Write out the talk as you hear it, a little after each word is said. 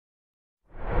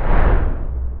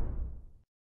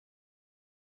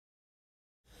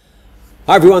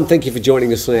Hi everyone, thank you for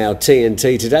joining us on our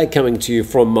TNT today, coming to you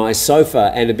from my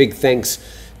sofa, and a big thanks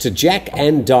to Jack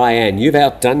and Diane. You've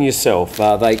outdone yourself.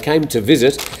 They came to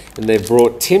visit and they've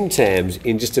brought Tim Tams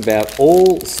in just about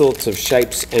all sorts of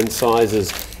shapes and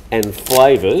sizes and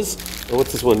flavours. And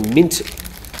what's this one? Mint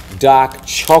dark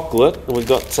chocolate. And we've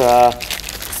got,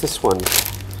 what's this one?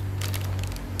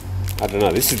 I don't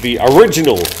know, this is the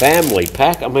original family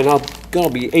pack. I mean, I've got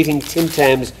to be eating Tim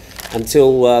Tams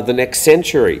until the next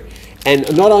century.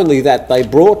 And not only that, they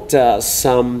brought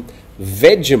some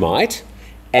Vegemite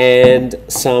and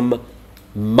some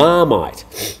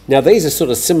Marmite. Now, these are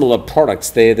sort of similar products.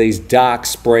 They're these dark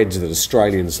spreads that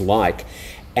Australians like.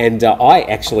 And I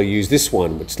actually use this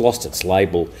one, which lost its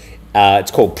label.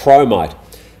 It's called Promite.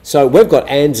 So we've got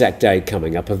Anzac Day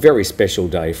coming up, a very special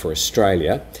day for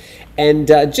Australia. And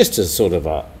just as sort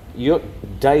of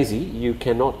Daisy, you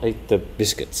cannot eat the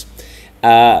biscuits.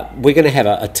 We're going to have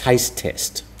a taste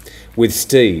test with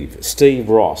Steve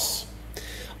Ross,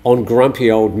 on Grumpy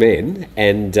Old Men,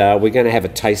 and we're going to have a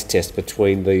taste test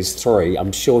between these three.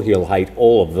 I'm sure he'll hate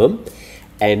all of them,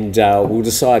 and we'll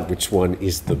decide which one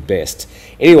is the best.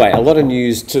 Anyway, a lot of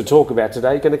news to talk about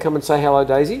today. You're going to come and say hello,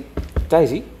 Daisy?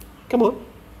 Daisy, come on,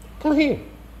 come here.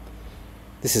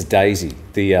 This is Daisy,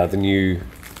 the new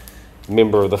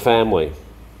member of the family.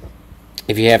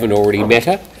 If you haven't already met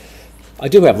her, I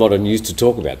do have a lot of news to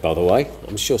talk about, by the way.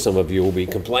 I'm sure some of you will be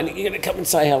complaining. You're going to come and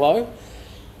say hello?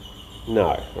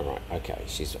 No. All right. Okay.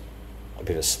 She's a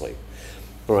bit asleep.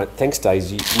 All right. Thanks,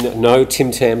 Daisy. No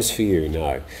Tim Tams for you.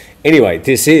 No. Anyway,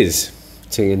 this is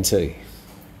TNT.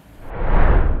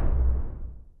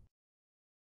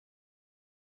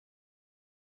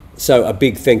 So a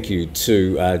big thank you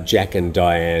to Jack and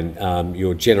Diane.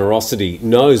 Your generosity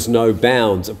knows no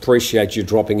bounds. Appreciate you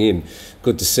dropping in.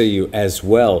 Good to see you as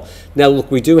well. Now,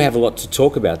 look, we do have a lot to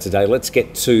talk about today. Let's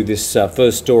get to this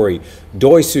first story.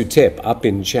 Doi Suthep up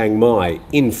in Chiang Mai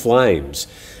in flames.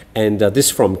 And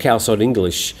this from Khaosod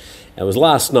English. It was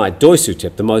last night. Doi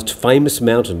Suthep, the most famous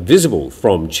mountain visible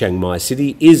from Chiang Mai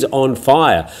city, is on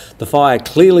fire. The fire,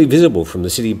 clearly visible from the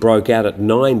city, broke out at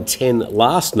 9:10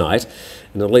 last night,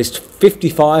 and at least 50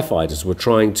 firefighters were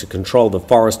trying to control the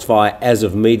forest fire as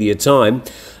of media time.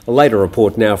 A later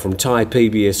report now from Thai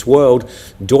PBS World,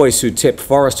 Doi Suthep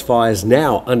forest fires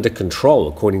now under control,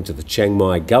 according to the Chiang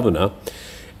Mai governor.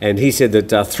 And he said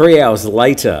that 3 hours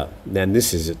later, and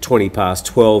this is at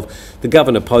 12:20, the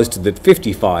governor posted that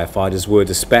 50 firefighters were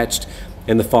dispatched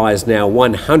and the fire is now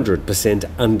 100%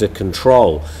 under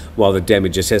control, while the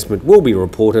damage assessment will be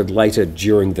reported later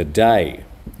during the day.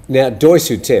 Now, Doi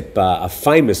Suthep, a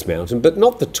famous mountain, but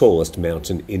not the tallest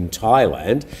mountain in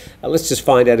Thailand. Let's just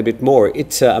find out a bit more.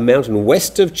 It's a mountain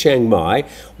west of Chiang Mai,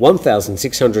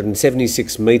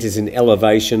 1,676 metres in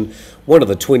elevation, one of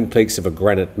the twin peaks of a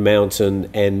granite mountain,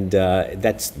 and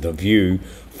that's the view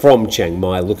from Chiang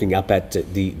Mai looking up at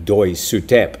the Doi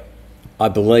Suthep. I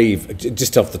believe,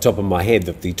 just off the top of my head,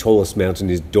 that the tallest mountain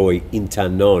is Doi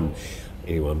Intanon.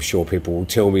 Anyway, I'm sure people will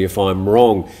tell me if I'm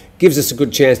wrong. Gives us a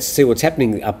good chance to see what's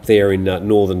happening up there in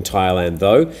northern Thailand,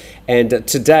 though. And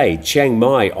today, Chiang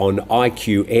Mai on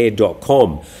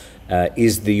iqair.com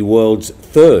is the world's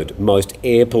third most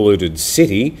air-polluted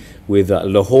city, with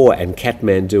Lahore and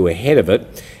Kathmandu ahead of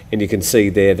it. And you can see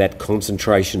there that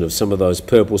concentration of some of those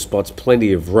purple spots,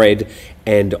 plenty of red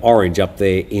and orange up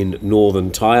there in northern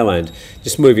Thailand.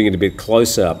 Just moving it a bit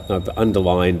closer, I've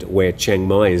underlined where Chiang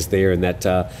Mai is there in that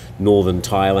northern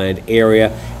Thailand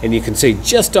area. And you can see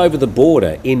just over the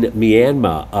border in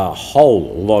Myanmar a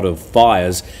whole lot of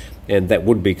fires, and that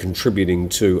would be contributing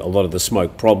to a lot of the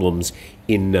smoke problems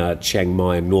in Chiang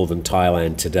Mai and northern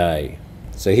Thailand today.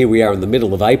 So here we are in the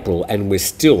middle of April and we're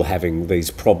still having these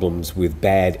problems with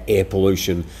bad air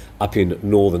pollution up in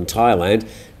northern Thailand.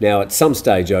 Now, at some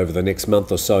stage over the next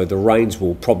month or so, the rains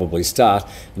will probably start,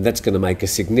 and that's going to make a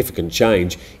significant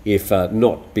change, if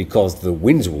not because the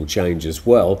winds will change as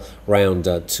well, round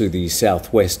to the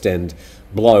southwest and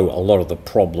blow a lot of the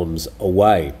problems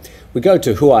away. We go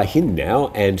to Hua Hin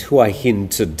now, and Hua Hin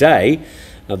today.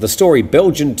 The story: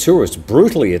 Belgian tourist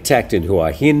brutally attacked in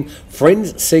Hua Hin,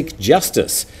 friends seek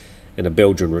justice. And a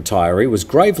Belgian retiree was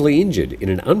gravely injured in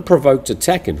an unprovoked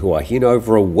attack in Hua Hin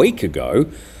over a week ago,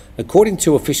 according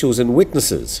to officials and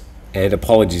witnesses. And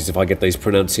apologies if I get these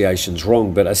pronunciations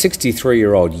wrong, but a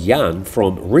 63-year-old Jan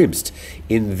from Rimst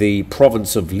in the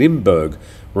province of Limburg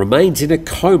remains in a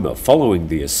coma following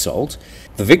the assault.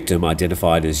 The victim,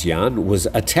 identified as Jan, was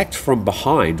attacked from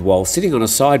behind while sitting on a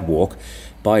sidewalk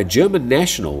by a German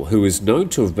national who is known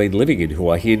to have been living in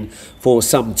Hua Hin for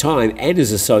some time and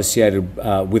is associated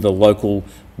with a local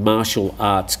martial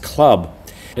arts club.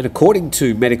 And according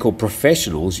to medical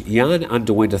professionals, Yan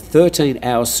underwent a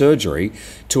 13-hour surgery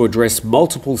to address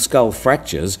multiple skull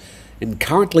fractures and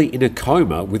currently in a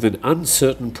coma with an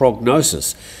uncertain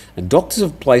prognosis. And doctors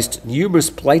have placed numerous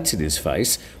plates in his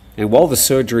face, and while the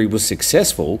surgery was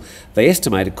successful, they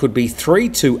estimate it could be 3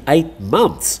 to 8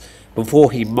 months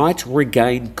before he might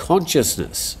regain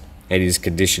consciousness. And his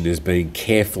condition is being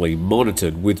carefully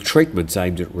monitored with treatments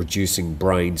aimed at reducing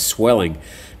brain swelling.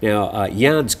 Now,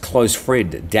 Yan's close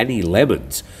friend Danny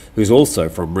Lemons, who's also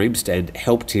from Rimst and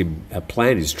helped him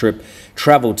plan his trip,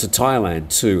 travelled to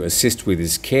Thailand to assist with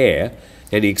his care,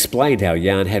 and he explained how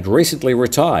Yan had recently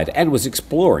retired and was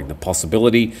exploring the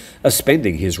possibility of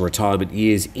spending his retirement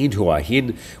years in Hua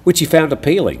Hin, which he found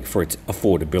appealing for its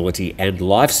affordability and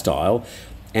lifestyle.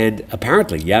 And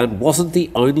apparently Yan wasn't the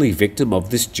only victim of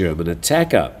this German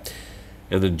attacker.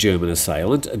 And the German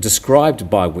assailant, described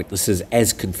by witnesses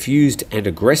as confused and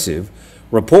aggressive,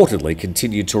 reportedly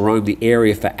continued to roam the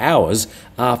area for hours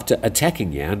after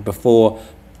attacking Yan before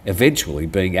eventually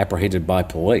being apprehended by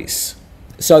police.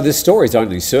 So this story's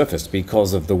only surfaced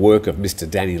because of the work of Mr.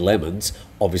 Danny Lemons,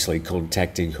 obviously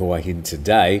contacting Hua Hin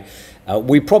today.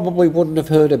 We probably wouldn't have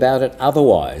heard about it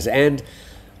otherwise, and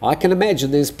I can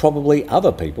imagine there's probably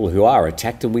other people who are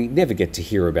attacked and we never get to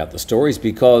hear about the stories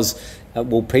because,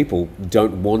 well, people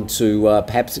don't want to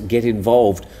perhaps get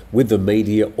involved with the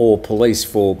media or police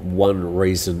for one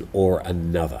reason or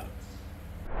another.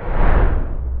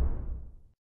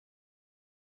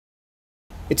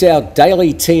 It's our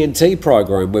daily TNT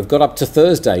program. We've got up to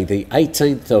Thursday, the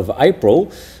 18th of April,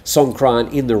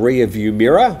 Songkran in the rear view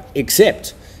mirror,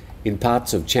 except in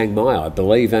parts of Chiang Mai, I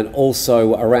believe, and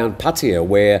also around Pattaya,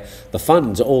 where the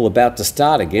fun's all about to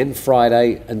start again,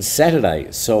 Friday and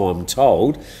Saturday, so I'm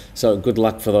told. So good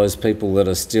luck for those people that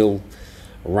are still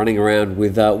running around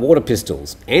with water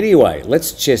pistols. Anyway,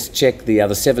 let's just check the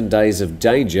other 7 days of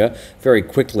danger very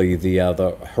quickly.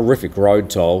 The horrific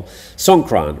road toll.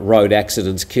 Songkran road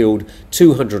accidents killed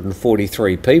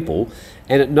 243 people,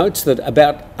 and it notes that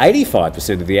about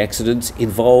 85% of the accidents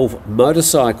involve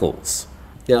motorcycles.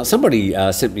 Now, somebody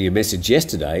sent me a message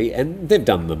yesterday, and they've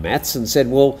done the maths and said,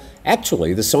 well,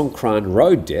 actually, the Songkran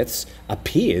road deaths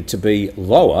appear to be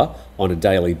lower on a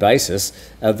daily basis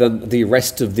than the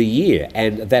rest of the year,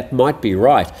 and that might be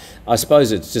right. I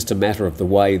suppose it's just a matter of the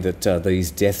way that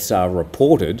these deaths are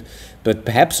reported, but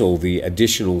perhaps all the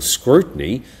additional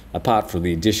scrutiny, apart from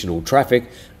the additional traffic,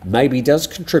 maybe does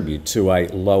contribute to a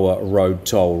lower road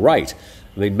toll rate.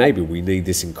 I mean, maybe we need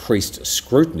this increased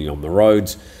scrutiny on the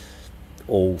roads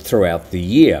all throughout the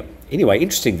year. Anyway,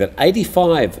 interesting that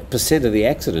 85% of the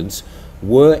accidents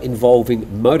were involving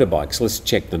motorbikes. Let's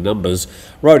check the numbers.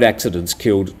 Road accidents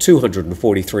killed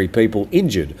 243 people,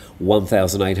 injured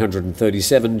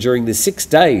 1,837 during the 6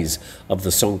 days of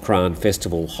the Songkran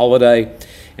festival holiday,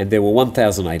 and there were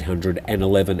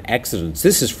 1,811 accidents.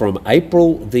 This is from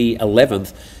April the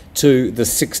 11th to the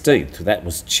 16th. That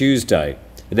was Tuesday.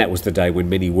 And that was the day when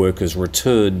many workers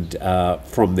returned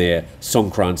from their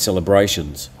Songkran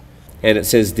celebrations. And it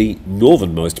says the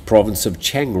northernmost province of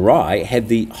Chiang Rai had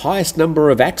the highest number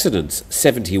of accidents,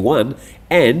 71,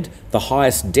 and the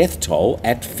highest death toll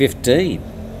at 15.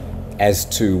 As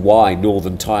to why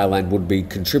northern Thailand would be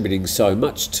contributing so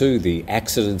much to the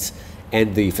accidents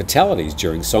and the fatalities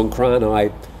during Songkran,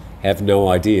 I have no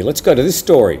idea. Let's go to this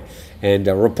story. And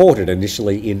reported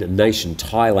initially in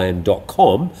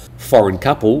nationthailand.com, foreign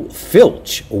couple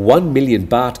filch 1 million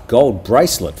baht gold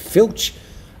bracelet. Filch,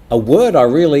 a word I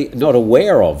really not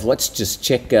aware of. Let's just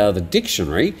check the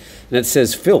dictionary. And it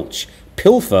says filch,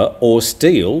 pilfer or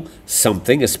steal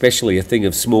something, especially a thing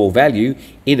of small value,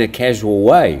 in a casual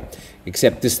way.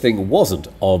 Except this thing wasn't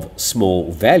of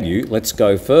small value. Let's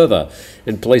go further.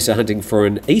 And police are hunting for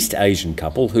an East Asian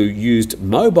couple who used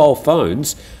mobile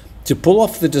phones to pull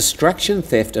off the distraction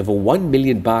theft of a 1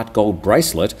 million baht gold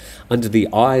bracelet under the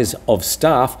eyes of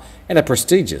staff at a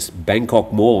prestigious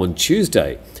Bangkok mall on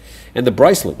Tuesday. And the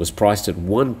bracelet was priced at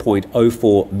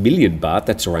 1.04 million baht,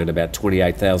 that's around about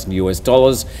 28,000 US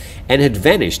dollars, and had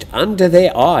vanished under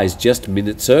their eyes just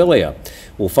minutes earlier.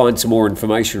 We'll find some more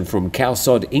information from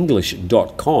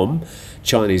khao-sod-english.com.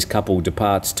 Chinese couple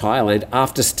departs Thailand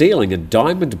after stealing a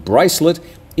diamond bracelet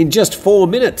in just 4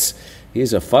 minutes.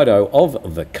 Here's a photo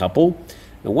of the couple.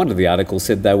 Now, one of the articles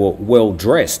said they were well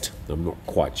dressed. I'm not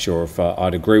quite sure if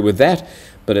I'd agree with that,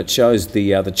 but it shows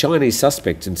the Chinese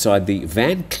suspect inside the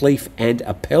Van Cleef and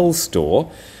Appel store.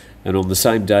 And on the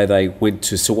same day, they went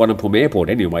to Suvarnabhumi Airport.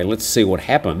 Anyway, let's see what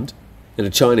happened. And a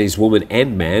Chinese woman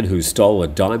and man who stole a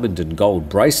diamond and gold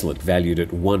bracelet valued at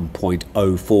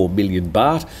 1.04 million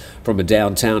baht from a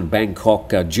downtown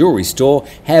Bangkok jewellery store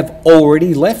have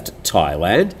already left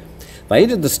Thailand. They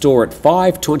entered the store at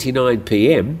 5:29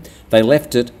 p.m. They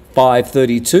left at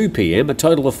 5:32 p.m, a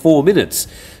total of 4 minutes.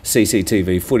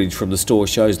 CCTV footage from the store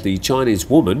shows the Chinese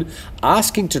woman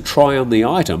asking to try on the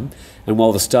item, and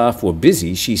while the staff were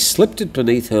busy, she slipped it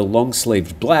beneath her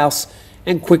long-sleeved blouse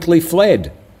and quickly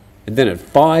fled. And then at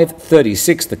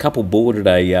 5:36, the couple boarded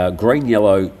a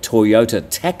green-yellow Toyota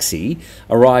taxi,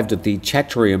 arrived at the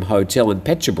Chatrium Hotel in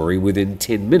Phetchaburi within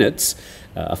 10 minutes.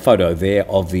 A photo there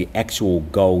of the actual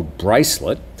gold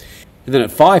bracelet. And then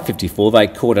at 5:54, they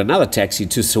caught another taxi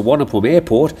to Suvarnabhumi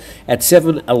Airport. At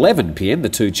 7:11 p.m, the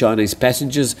two Chinese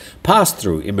passengers passed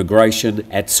through immigration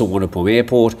at Suvarnabhumi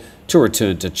Airport to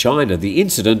return to China. The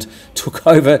incident took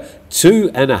over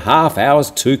 2.5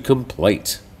 hours to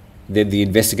complete. Then the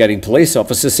investigating police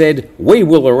officer said, "We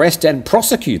will arrest and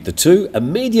prosecute the two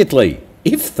immediately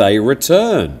if they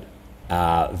return."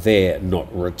 They're not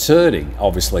returning.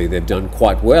 Obviously, they've done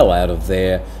quite well out of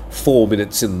their 4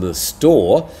 minutes in the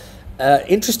store.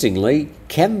 Interestingly,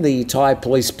 can the Thai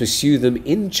police pursue them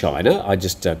in China? I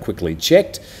just quickly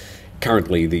checked.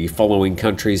 Currently, the following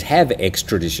countries have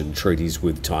extradition treaties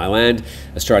with Thailand: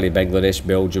 Australia, Bangladesh,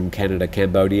 Belgium, Canada,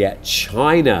 Cambodia,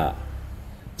 China.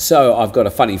 So I've got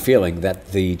a funny feeling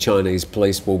that the Chinese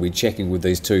police will be checking with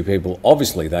these two people.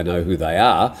 Obviously, they know who they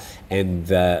are, and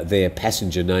their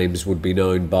passenger names would be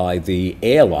known by the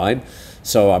airline.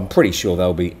 So I'm pretty sure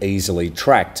they'll be easily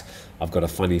tracked. I've got a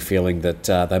funny feeling that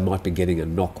they might be getting a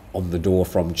knock on the door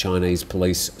from Chinese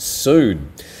police soon.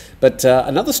 But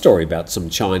another story about some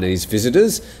Chinese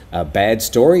visitors, a bad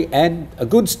story and a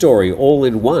good story all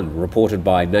in one, reported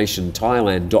by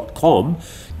nationthailand.com.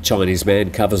 Chinese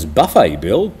man covers buffet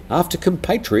bill after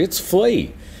compatriots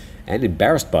flee. And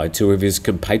embarrassed by two of his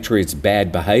compatriots'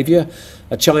 bad behaviour,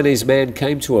 a Chinese man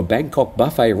came to a Bangkok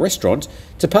buffet restaurant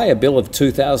to pay a bill of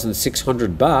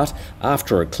 2,600 baht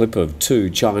after a clip of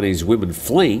two Chinese women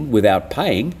fleeing without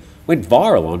paying went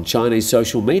viral on Chinese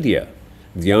social media.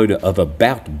 The owner of a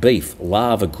Baht Beef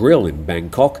Lava Grill in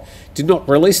Bangkok did not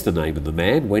release the name of the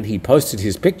man when he posted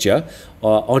his picture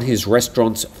on his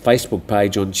restaurant's Facebook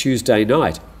page on Tuesday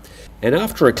night. And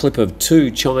after a clip of two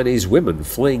Chinese women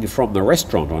fleeing from the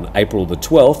restaurant on April the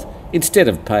 12th, instead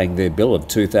of paying their bill of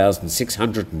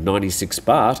 2,696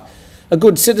 baht, a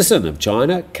good citizen of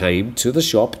China came to the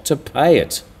shop to pay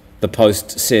it. The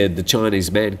post said the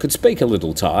Chinese man could speak a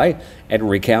little Thai and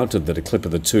recounted that a clip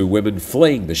of the two women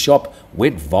fleeing the shop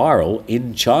went viral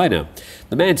in China.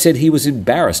 The man said he was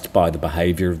embarrassed by the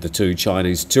behaviour of the two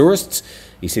Chinese tourists.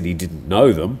 He said he didn't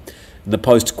know them. And the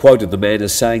post quoted the man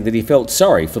as saying that he felt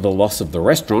sorry for the loss of the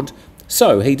restaurant,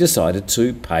 so he decided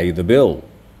to pay the bill.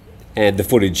 And the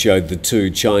footage showed the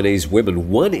two Chinese women,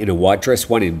 one in a white dress,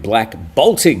 one in black,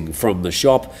 bolting from the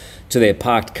shop to their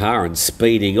parked car and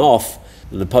speeding off.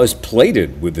 And the post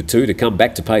pleaded with the two to come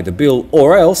back to pay the bill,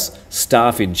 or else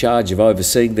staff in charge of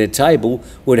overseeing their table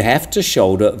would have to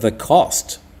shoulder the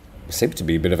cost. It seems to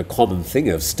be a bit of a common thing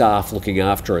of staff looking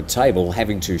after a table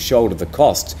having to shoulder the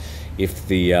cost if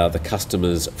the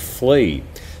customers flee.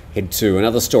 Head to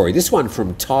another story, this one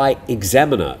from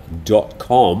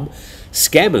ThaiExaminer.com.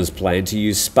 Scammers plan to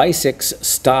use Space X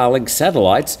Starlink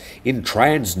satellites in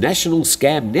transnational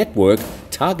scam network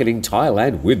targeting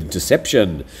Thailand with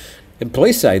deception. And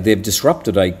police say they've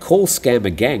disrupted a call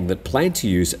scammer gang that planned to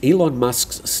use Elon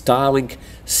Musk's Starlink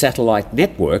satellite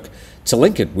network to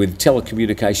link it with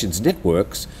telecommunications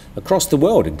networks across the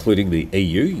world, including the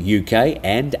EU, UK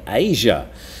and Asia.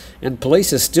 And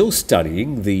police are still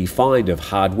studying the find of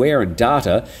hardware and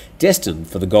data destined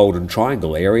for the Golden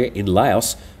Triangle area in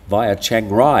Laos via Chiang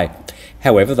Rai.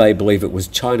 However, they believe it was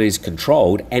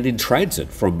Chinese-controlled and in transit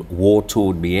from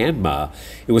war-torn Myanmar.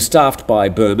 It was staffed by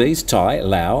Burmese, Thai,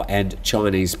 Lao and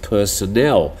Chinese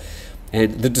personnel.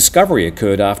 And the discovery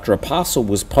occurred after a parcel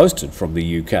was posted from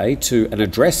the UK to an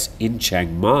address in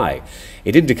Chiang Mai.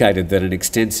 It indicated that an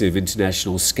extensive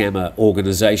international scammer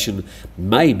organisation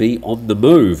may be on the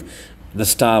move. The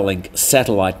Starlink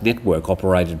satellite network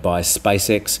operated by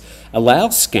SpaceX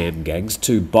allows scam gangs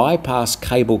to bypass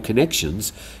cable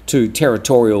connections to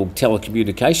territorial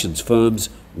telecommunications firms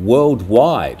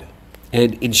worldwide.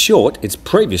 And in short, it's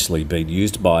previously been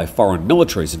used by foreign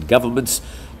militaries and governments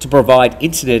to provide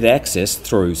internet access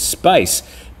through space,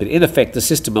 but in effect the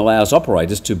system allows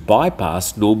operators to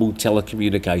bypass normal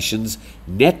telecommunications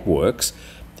networks.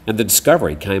 And the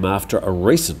discovery came after a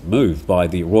recent move by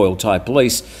the Royal Thai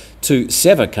Police to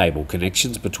sever cable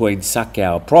connections between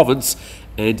Sakao province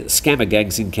and scammer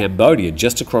gangs in Cambodia,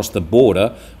 just across the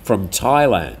border from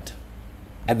Thailand.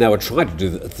 And they were trying to do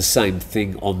the same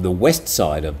thing on the west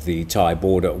side of the Thai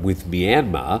border with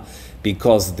Myanmar,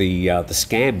 because the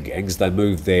scam gangs, they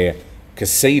move their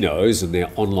casinos and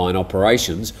their online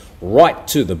operations right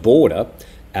to the border.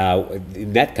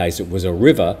 In that case, it was a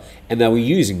river, and they were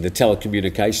using the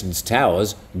telecommunications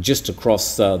towers just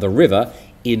across the river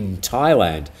in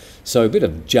Thailand. So a bit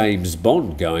of James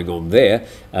Bond going on there.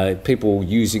 People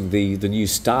using the new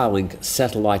Starlink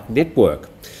satellite network.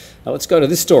 Let's go to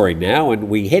this story now, and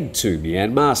we head to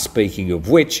Myanmar. Speaking of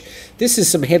which, this is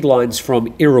some headlines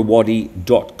from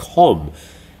Irrawaddy.com.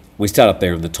 We start up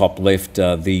there in the top left,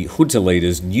 the junta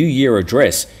leader's New Year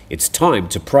address. It's time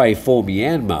to pray for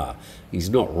Myanmar. He's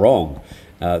not wrong.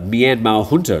 Myanmar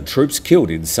junta troops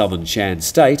killed in southern Chiang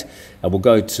state. We'll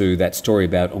go to that story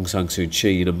about Aung San Suu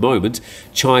Kyi in a moment.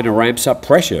 China ramps up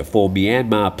pressure for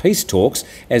Myanmar peace talks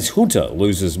as junta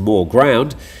loses more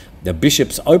ground. The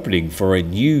Bishop's opening for a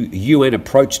new UN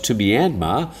approach to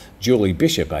Myanmar. Julie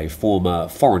Bishop, a former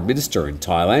foreign minister in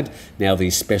Thailand, now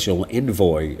the special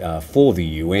envoy for the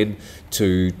UN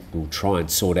to try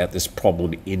and sort out this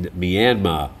problem in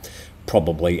Myanmar.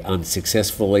 Probably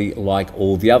unsuccessfully, like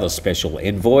all the other special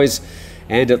envoys.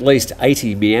 And at least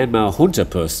 80 Myanmar junta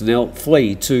personnel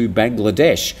flee to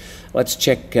Bangladesh. Let's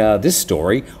check this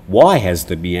story. Why has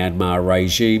the Myanmar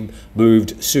regime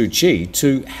moved Suu Kyi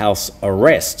to house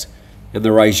arrest? And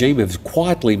the regime has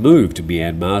quietly moved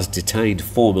Myanmar's detained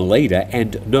former leader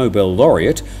and Nobel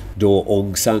laureate, Daw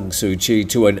Aung San Suu Kyi,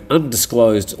 to an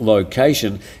undisclosed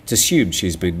location. It's assumed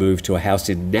she's been moved to a house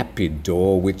in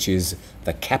Naypyidaw, which is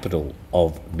the capital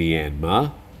of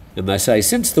Myanmar. And they say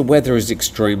since the weather is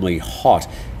extremely hot,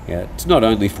 it's not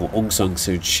only for Aung San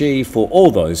Suu Kyi, for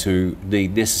all those who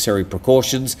need necessary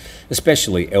precautions,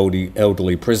 especially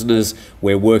elderly prisoners,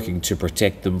 we're working to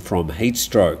protect them from heat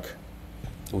stroke.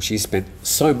 Well, she spent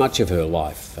so much of her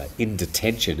life in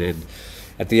detention, and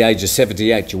at the age of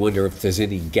 78 you wonder if there's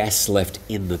any gas left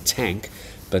in the tank,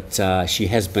 but she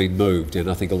has been moved, and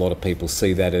I think a lot of people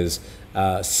see that as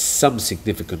some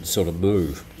significant sort of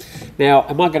move. Now,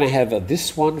 am I going to have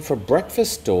this one for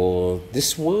breakfast, or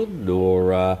this one,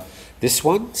 or this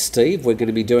one? Steve, we're going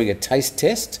to be doing a taste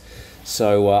test,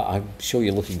 so I'm sure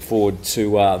you're looking forward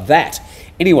to that.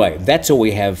 Anyway, that's all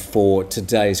we have for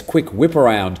today's quick whip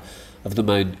around of the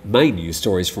main news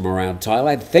stories from around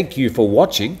Thailand. Thank you for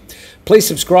watching. Please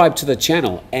subscribe to the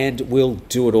channel, and we'll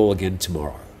do it all again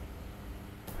tomorrow.